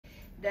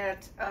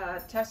that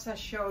Tessa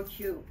showed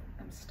you.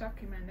 I'm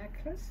stuck in my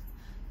necklace.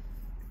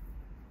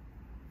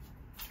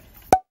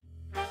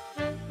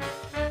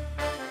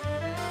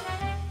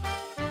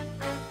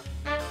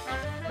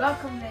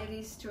 Welcome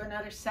ladies to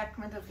another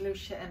segment of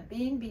Lousje and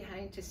being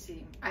behind the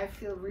scene. I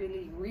feel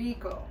really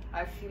regal.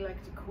 I feel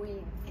like the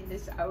queen in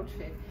this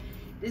outfit.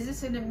 This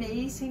is an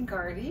amazing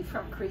gardy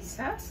from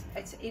Creases.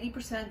 It's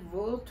 80%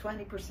 wool,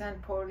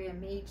 20%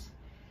 polyamide,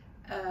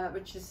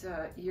 which is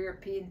a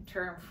European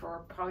term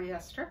for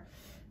polyester.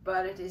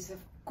 But it is a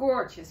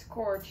gorgeous,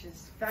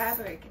 gorgeous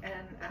fabric,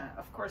 and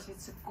of course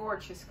it's a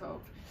gorgeous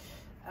coat.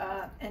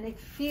 And it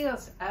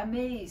feels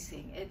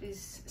amazing. It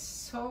is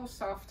so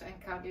soft and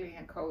cuddly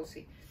and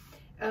cozy.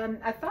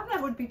 I thought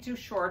I would be too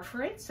short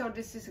for it, so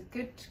this is a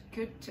good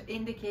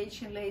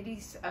indication,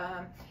 ladies,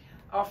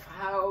 of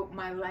how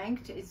my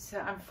length is.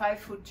 I'm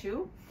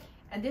 5'2",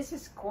 and this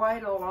is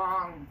quite a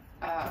long,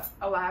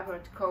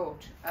 elaborate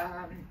coat,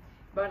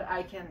 but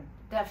I can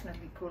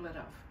definitely pull it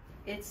off.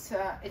 It's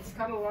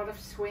got a lot of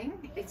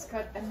swing. It's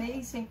got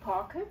amazing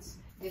pockets.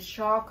 The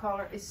shawl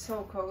color is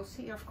so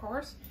cozy, of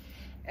course.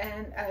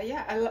 And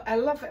yeah, I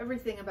love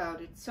everything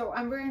about it. So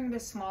I'm wearing the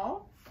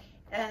small,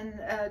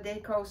 and they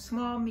go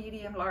small,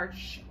 medium,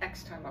 large,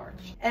 extra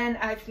large. And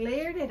I've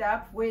layered it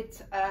up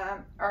with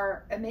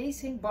our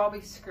amazing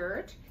Bobbie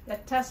skirt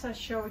that Tessa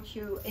showed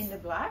you in the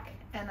black,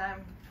 and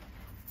I'm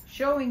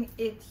showing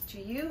it to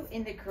you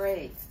in the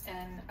gray.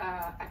 And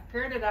I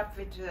paired it up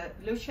with the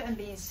Lousje and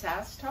Bean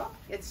Sass top.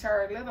 It's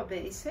our little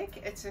basic.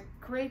 It's a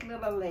great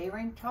little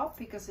layering top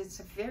because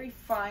it's a very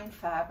fine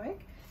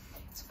fabric.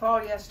 It's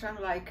polyester and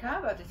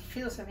lycra, but it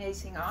feels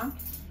amazing on.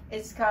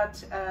 It's got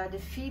the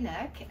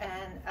V-neck,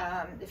 and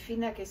the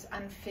V-neck is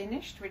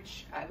unfinished,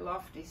 which I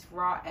love these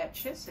raw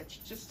edges. It's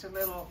just a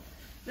little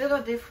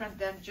different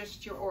than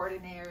just your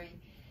ordinary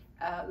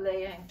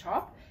layering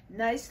top.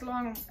 Nice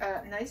long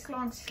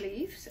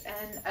sleeves,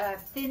 and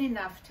thin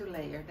enough to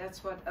layer.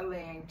 That's what a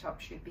layering top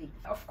should be.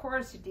 Of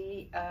course,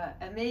 the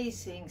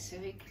amazing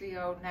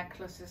Cleo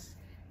necklaces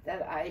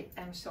that I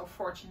am so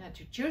fortunate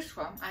to choose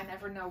from. I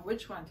never know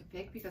which one to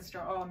pick because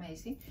they're all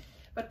amazing.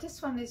 But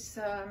this one is,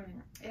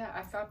 yeah,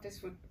 I thought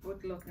this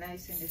would look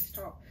nice in this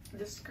top.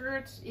 The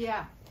skirt,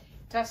 yeah,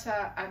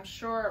 Tessa, I'm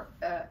sure,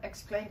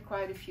 explained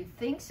quite a few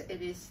things.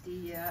 It is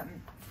the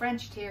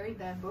French terry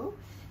bamboo.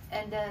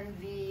 And then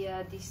we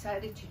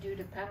decided to do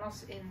the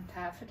panels in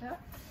taffeta.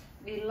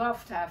 We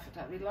love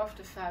taffeta. We love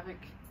the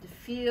fabric, the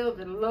feel,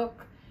 the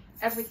look,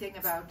 everything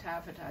about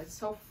taffeta. It's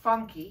so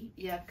funky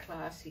yet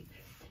classy.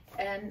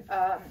 And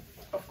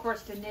of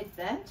course the knit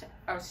band,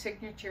 our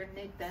signature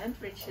knit band,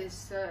 which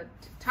is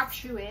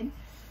tucks you in.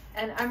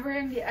 And I'm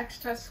wearing the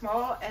extra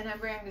small, and I'm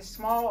wearing the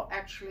small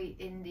actually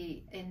in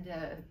the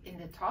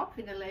top,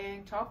 in the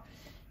layering top,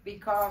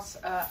 because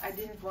I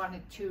didn't want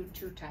it too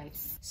tight.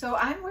 So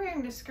I'm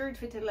wearing the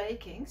skirt with the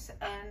leggings,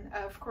 and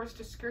of course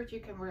the skirt you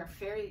can wear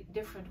very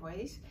different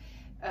ways.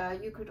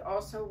 You could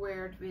also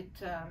wear it with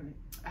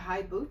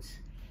high boots.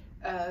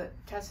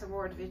 Tessa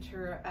wore it with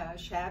her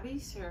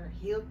shabbies, her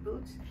heeled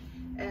boots,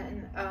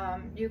 and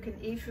you can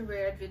even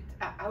wear it with,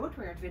 I would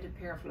wear it with a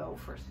pair of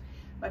loafers,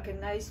 like a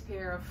nice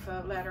pair of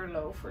leather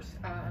loafers.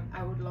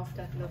 I would love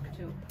that look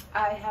too.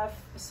 I have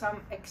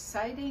some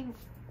excitement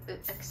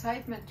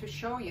to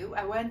show you.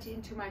 I went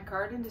into my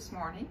garden this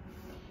morning,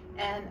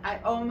 and I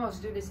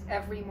almost do this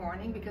every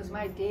morning because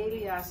my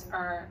dahlias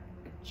are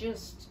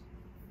just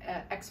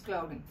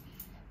exploding.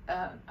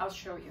 I'll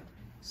show you.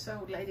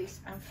 So ladies,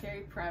 I'm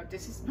very proud.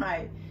 This is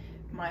my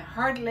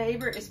hard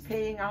labor is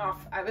paying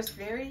off. I was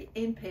very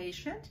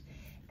impatient,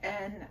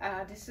 and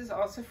this is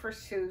also for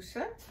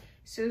Susan.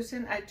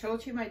 Susan, I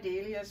told you my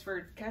dahlias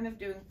were kind of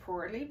doing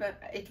poorly,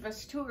 but it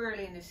was too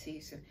early in the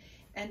season.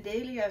 And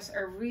dahlias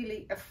are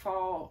really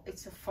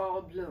it's a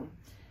fall bloom.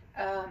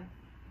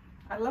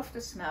 I love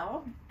the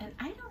smell, and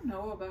I don't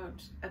know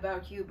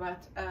about you,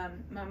 but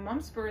my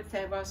mom's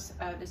birthday was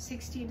the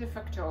 16th of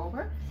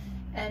October.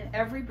 And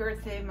every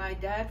birthday, my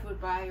dad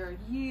would buy her a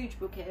huge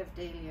bouquet of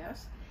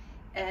dahlias.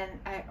 And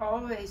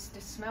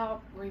the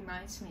smell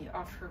reminds me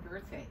of her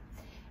birthday.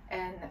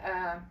 And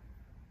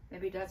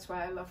maybe that's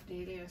why I love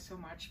dahlias so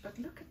much. But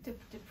look at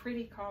the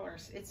pretty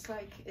colors. It's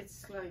like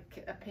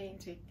a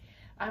painting.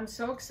 I'm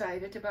so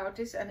excited about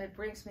this, and it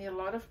brings me a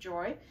lot of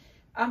joy.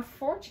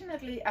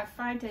 Unfortunately, I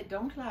find they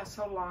don't last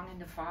so long in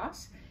the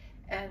vase.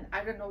 And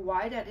I don't know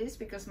why that is,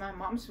 because my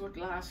mom's would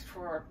last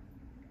for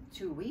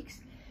 2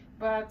 weeks.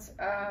 But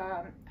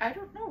I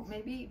don't know,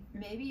 maybe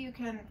you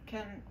can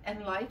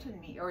enlighten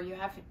me, or you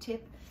have a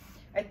tip.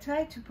 I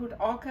tried to put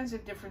all kinds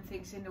of different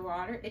things in the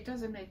water. It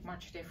doesn't make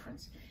much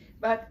difference.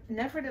 But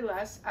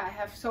nevertheless, I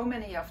have so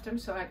many of them,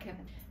 so I can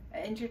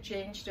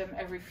interchange them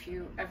every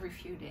few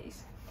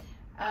days.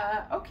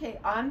 Okay,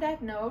 on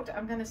that note,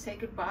 I'm gonna say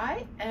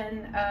goodbye,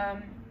 and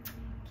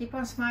keep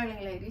on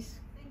smiling, ladies.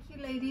 Thank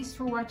you, ladies,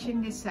 for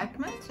watching this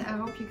segment. I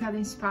hope you got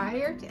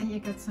inspired and you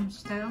got some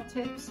style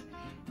tips.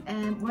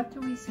 And what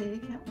do we say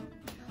again?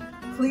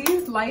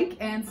 Please like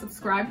and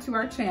subscribe to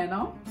our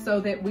channel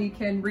so that we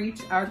can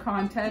reach our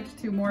content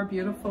to more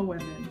beautiful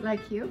women.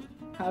 Like you.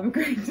 Have a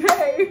great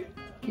day.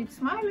 Keep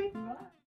smiling. Bye.